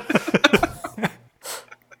 But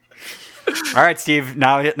all right, Steve.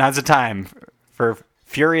 Now's the time for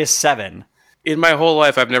Furious 7. In my whole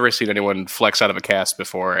life, I've never seen anyone flex out of a cast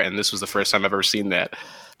before, and this was the first time I've ever seen that.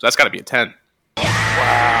 So that's got to be a 10.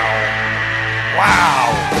 Wow.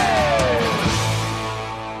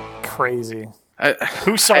 Crazy.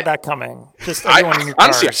 Who saw that coming? Just everyone in your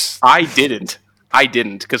cars. Honestly, I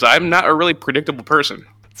didn't, because I'm not a really predictable person.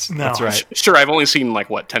 No. That's right. Sure, I've only seen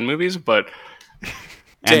 10 movies, but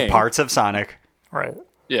and parts of Sonic. Right.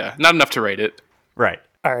 Yeah, not enough to rate it. Right.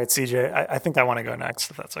 All right, CJ, I think I want to go next,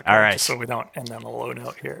 if that's okay. All right. Just so we don't end on a low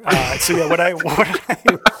note here. So yeah, what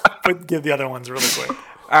give the other ones really quick.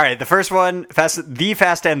 All right, the first one, Fast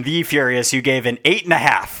and the Furious, you gave an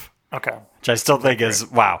 8.5. Okay. Which I still think is,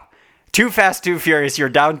 wow. Too Fast, Too Furious, you're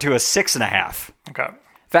down to a 6.5. Okay.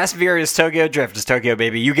 Fast and Furious Tokyo Drift is Tokyo,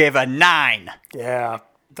 baby. You gave a 9. Yeah,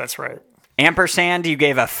 that's right. Ampersand, you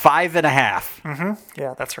gave a 5.5. Mm-hmm.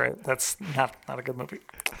 Yeah, that's right. That's not a good movie.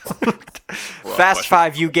 Fast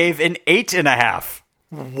 5, you gave an 8.5.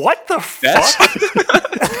 What the fuck?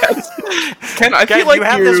 Ken, I feel like you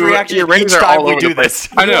have this reaction your ratings each are time all we over do the place.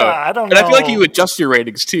 this. I know. Yeah, I don't and know. I feel like you adjust your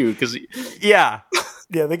ratings too, because yeah,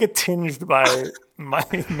 they get tinged by my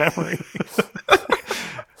memory.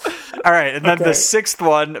 All right, and then the sixth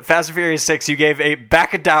one, Fast and Furious 6, you gave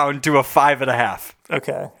back it down to a 5.5.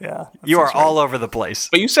 Okay, yeah. You are all over the place.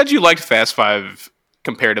 But you said you liked Fast 5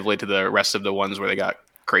 comparatively to the rest of the ones where they got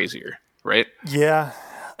crazier, right? Yeah.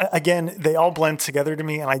 Again, they all blend together to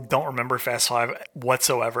me, and I don't remember Fast 5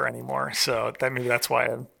 whatsoever anymore. So maybe that's why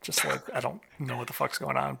I'm just I don't know what the fuck's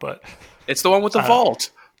going on. But it's the one with the vault.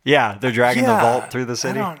 Yeah, they're dragging the vault through the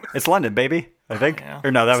city. It's London, baby, I think. Yeah. Or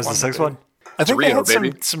no, that was the sixth one. I think Rio, they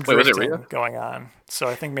had some drifting Rio? going on. So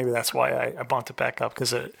I think maybe that's why I bumped it back up,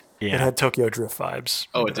 because it had Tokyo Drift vibes.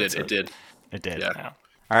 Oh, it did. It did. Yeah.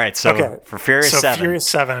 All right, so for Furious 7. Furious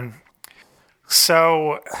 7.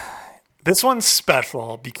 So this one's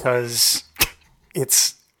special because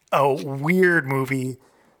it's a weird movie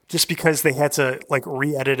just because they had to like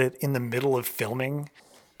re-edit it in the middle of filming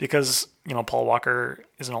because, Paul Walker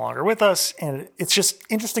is no longer with us. And it's just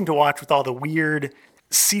interesting to watch with all the weird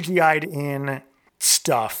CGI'd in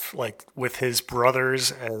stuff, like with his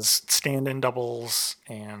brothers as stand-in doubles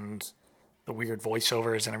and the weird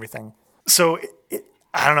voiceovers and everything. So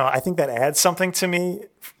I don't know. I think that adds something to me,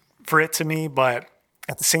 but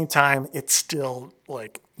at the same time, it's still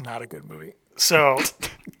like not a good movie. So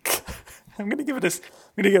I'm gonna give it a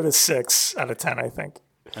 6 out of 10. I think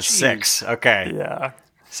a 6. Okay. Yeah.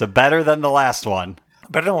 So better than the last one.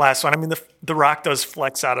 Better than the last one. I mean, the Rock does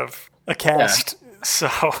flex out of a cast, so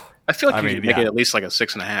I feel like you should make it at least like a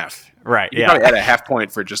 6.5. Right. You probably add a half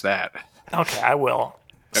point for just that. Okay, I will.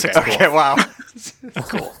 Okay. Wow.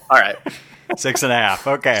 Cool. All right. 6.5.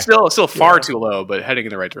 Okay. Still far too low, but heading in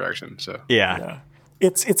the right direction. So yeah.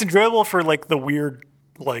 It's enjoyable for like the weird,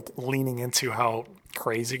 like leaning into how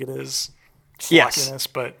crazy it is. Yes.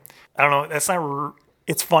 But I don't know. That's not.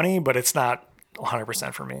 It's funny, but it's not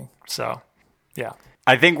 100% for me. So, yeah.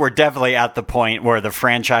 I think we're definitely at the point where the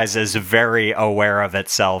franchise is very aware of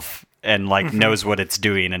itself and like knows what it's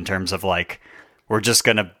doing in terms of like, we're just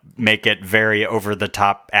going to make it very over the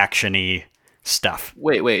top action-y stuff.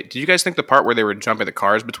 Wait. Did you guys think the part where they were jumping the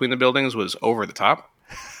cars between the buildings was over the top?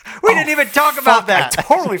 We didn't even talk about that. I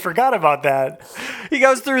totally forgot about that. He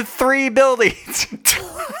goes through 3 buildings.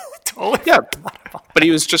 Totally. Yeah. But he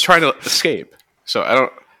was just trying to escape. So I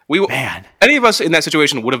don't... any of us in that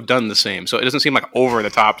situation would have done the same. So it doesn't seem like over the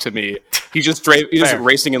top to me. He's just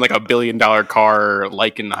racing in like $1 billion car,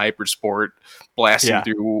 like in the Hypersport, blasting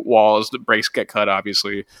through walls. The brakes get cut,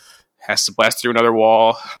 obviously. Has to blast through another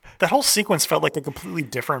wall. That whole sequence felt like a completely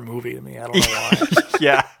different movie to me. I don't know why.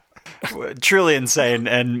 Yeah. Truly insane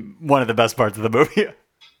and one of the best parts of the movie.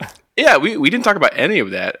 Yeah, we didn't talk about any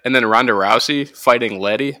of that. And then Ronda Rousey fighting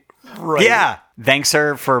Letty. Right. Yeah. Thanks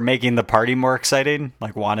her for making the party more exciting.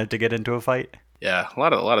 Like wanted to get into a fight. Yeah, a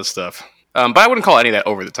lot of stuff. But I wouldn't call any of that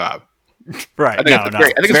over the top. Right. I think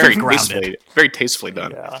it's very grounded. Very tastefully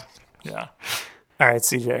done. Yeah. All right,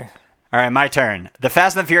 CJ. All right, my turn. The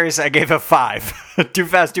Fast and the Furious, I gave a 5. Too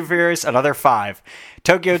Fast, Too Furious, another 5.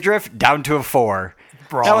 Tokyo Drift, down to a 4.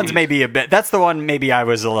 That one's maybe a bit... That's the one maybe I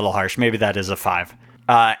was a little harsh. Maybe that is a 5.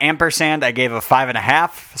 Ampersand, I gave a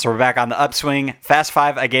 5.5. So we're back on the upswing. Fast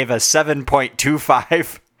 5, I gave a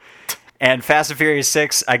 7.25. And Fast and Furious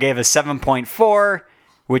 6, I gave a 7.4,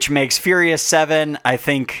 which makes Furious 7, I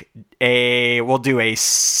think, we'll do a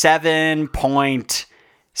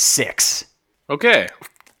 7.6. Okay.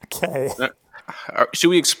 Okay. Should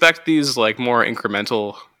we expect these like more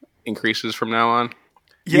incremental increases from now on?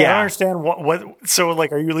 Yeah, I don't understand what. So,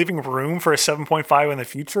 like, are you leaving room for a 7.5 in the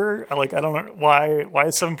future? Like, I don't know why. Why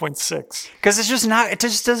is 7.6? Because it's just not. It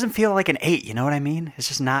just doesn't feel like an 8. You know what I mean? It's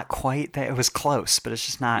just not quite that. It was close, but it's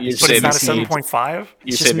just not. But it's not a 7.5.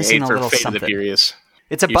 You said 8 for Fate of the Furious.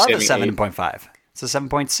 It's above a 7.5. It's a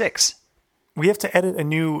 7.6. We have to edit a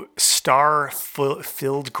new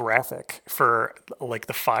star-filled graphic for like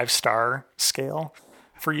the 5-star scale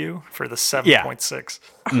for you for the 7.6.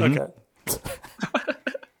 Okay.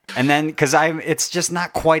 And then because it's just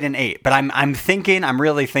not quite an 8, but I'm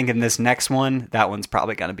really thinking this next one, that one's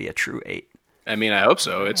probably going to be a true 8. I mean, I hope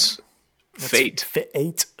so. It's Fate.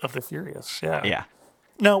 8 of the Furious. Yeah. Yeah.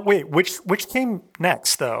 No, wait. Which came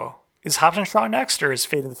next though? Is Hobbs and Shaw next, or is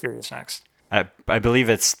Fate of the Furious next? I believe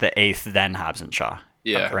it's the 8th, then Hobbs and Shaw.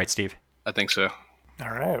 Yeah. Right, Steve? I think so.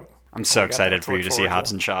 All right. I'm so excited for you to see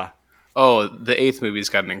Hobbs and Shaw. Oh, the 8th movie's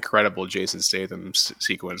got an incredible Jason Statham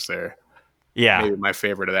sequence there. Yeah. Maybe my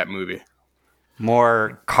favorite of that movie.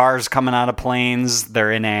 More cars coming out of planes.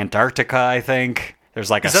 They're in Antarctica, I think.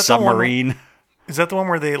 There's like a submarine. Is that the one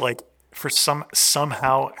where they like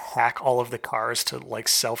somehow hack all of the cars to like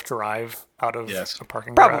self-drive out of a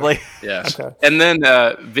parking garage? Probably. Yes. Okay. And then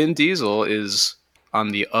Vin Diesel is on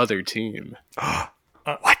the other team.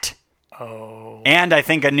 What? Oh. And I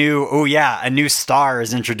think a new star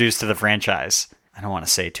is introduced to the franchise. I don't want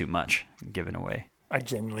to say too much. I'm giving away. I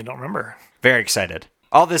genuinely don't remember. Very excited.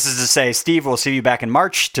 All this is to say, Steve, we'll see you back in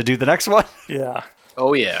March to do the next one. Yeah.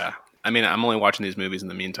 Oh, yeah. I mean, I'm only watching these movies in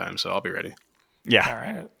the meantime, so I'll be ready. Yeah. All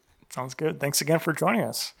right. Sounds good. Thanks again for joining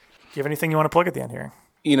us. Do you have anything you want to plug at the end here?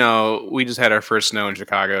 You know, we just had our first snow in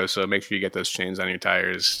Chicago, so make sure you get those chains on your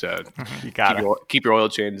tires. You got it. Keep your oil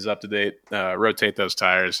changes up to date. Rotate those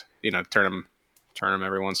tires. You know, turn them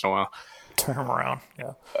every once in a while. Turn them around.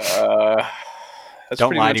 Yeah. That's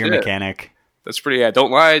Don't lie to your it. mechanic. That's pretty. Yeah,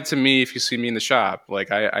 don't lie to me if you see me in the shop.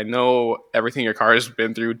 Like I know everything your car has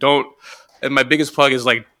been through. And my biggest plug is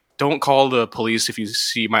like, don't call the police if you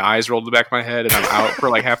see my eyes roll to the back of my head and I'm out for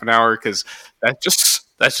like half an hour, because that's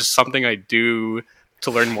just something I do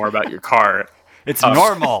to learn more about your car. It's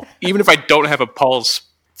normal. Even if I don't have a pulse,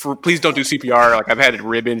 please don't do CPR. Like I've had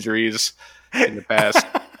rib injuries in the past.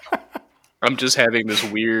 I'm just having this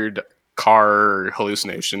weird car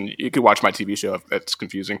hallucination. You could watch my TV show if that's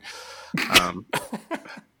confusing.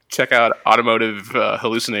 Check out Automotive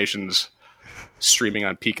Hallucinations streaming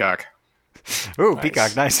on Peacock. Ooh, nice.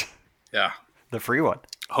 Peacock, nice. Yeah. The free one.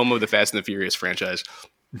 Home of the Fast and the Furious franchise.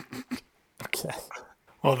 Okay.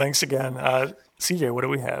 Well, thanks again. CJ, what do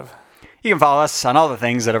we have? You can follow us on all the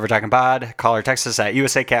things at OverTalkingPod. Call or text us at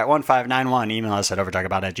USACat1591. Email us at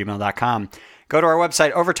overtalkingpod@gmail.com. Go to our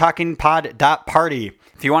website, overtalkingpod.party.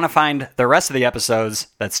 If you want to find the rest of the episodes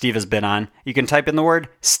that Steve has been on, you can type in the word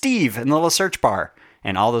Steve in the little search bar,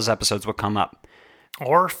 and all those episodes will come up.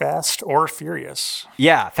 Or Fast or Furious.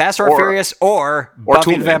 Yeah, Fast or Furious or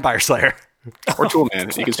Buffy the Vampire Slayer. Or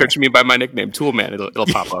Toolman. You can search me by my nickname, Toolman. It'll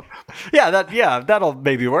pop up. That'll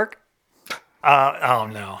maybe work. Oh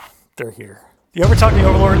no, they're here. The Overtalking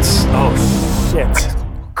Overlords. Oh shit!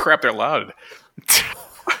 Crap, they're loud.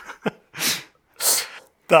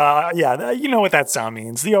 You know what that sound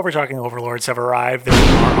means. The Overtalking Overlords have arrived. They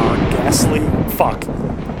are our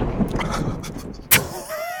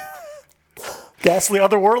ghastly,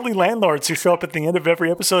 otherworldly landlords who show up at the end of every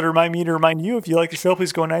episode to remind me to remind you, if you like the show,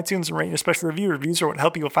 please go on iTunes and rate a special review. Reviews are what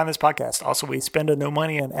help people find this podcast. Also, we spend no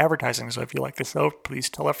money on advertising, so if you like the show, please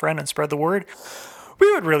tell a friend and spread the word.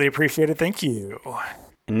 We would really appreciate it. Thank you.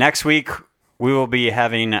 Next week, we will be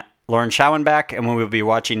having Lauren Showen back, and we will be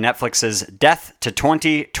watching Netflix's Death to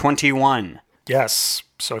 2021. Yes.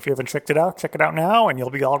 So if you haven't checked it out now, and you'll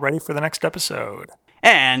be all ready for the next episode.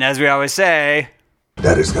 And as we always say,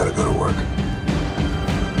 Daddy's got to go to work.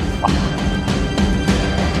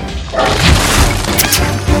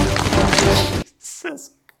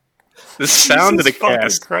 The sound of the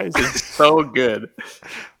cast is so good.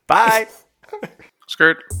 Bye.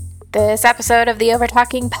 Skirt. This episode of the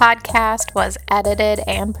Overtalking podcast was edited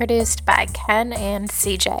and produced by Ken and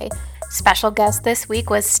CJ. Special guest this week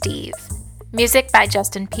was Steve. Music by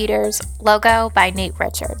Justin Peters. Logo by Nate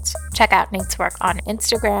Richards. Check out Nate's work on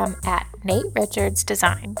Instagram at Nate Richards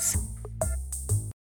Designs.